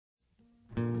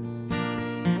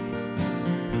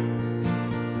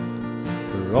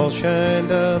We're all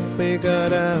shined up, we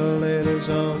got our letters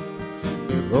on.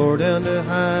 We roar down the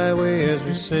highway as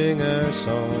we sing our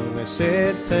song. I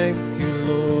said, thank you,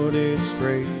 Lord, it's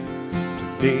great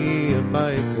to be a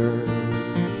biker.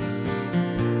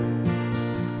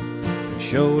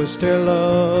 Show us their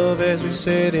love as we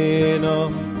set in awe.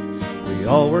 We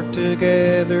all work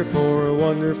together for a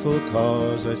wonderful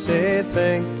cause. I said,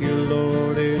 thank you,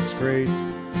 Lord, it's great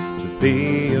to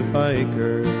be a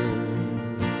biker.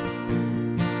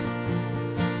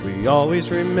 We always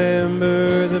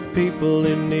remember the people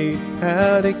in need,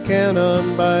 how they count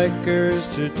on bikers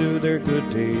to do their good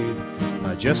deed.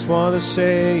 I just want to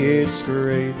say it's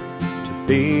great to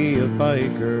be a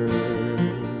biker.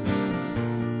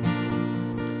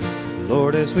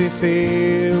 Lord, as we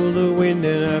feel the wind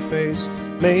in our face,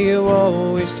 may you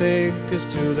always take us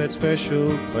to that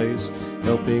special place.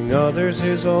 Helping others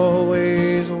is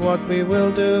always what we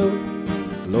will do.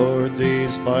 Lord,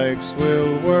 these bikes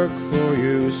will work for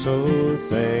you, so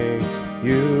thank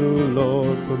you,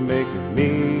 Lord, for making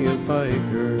me a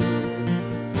biker.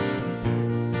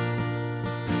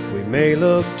 We may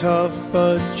look tough,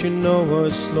 but you know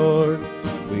us, Lord.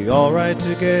 We all ride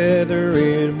together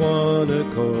in one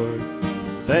accord.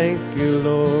 Thank you,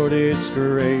 Lord, it's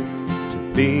great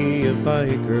to be a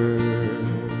biker.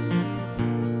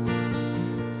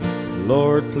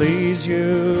 Lord, please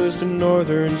use the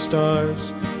northern stars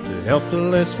to help the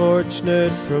less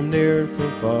fortunate from near and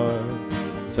from far.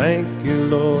 Thank you,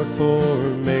 Lord, for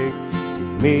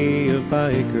making me a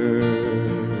biker.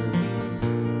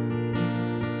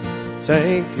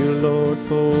 Thank you, Lord,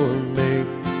 for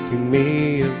making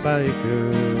me a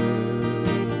biker.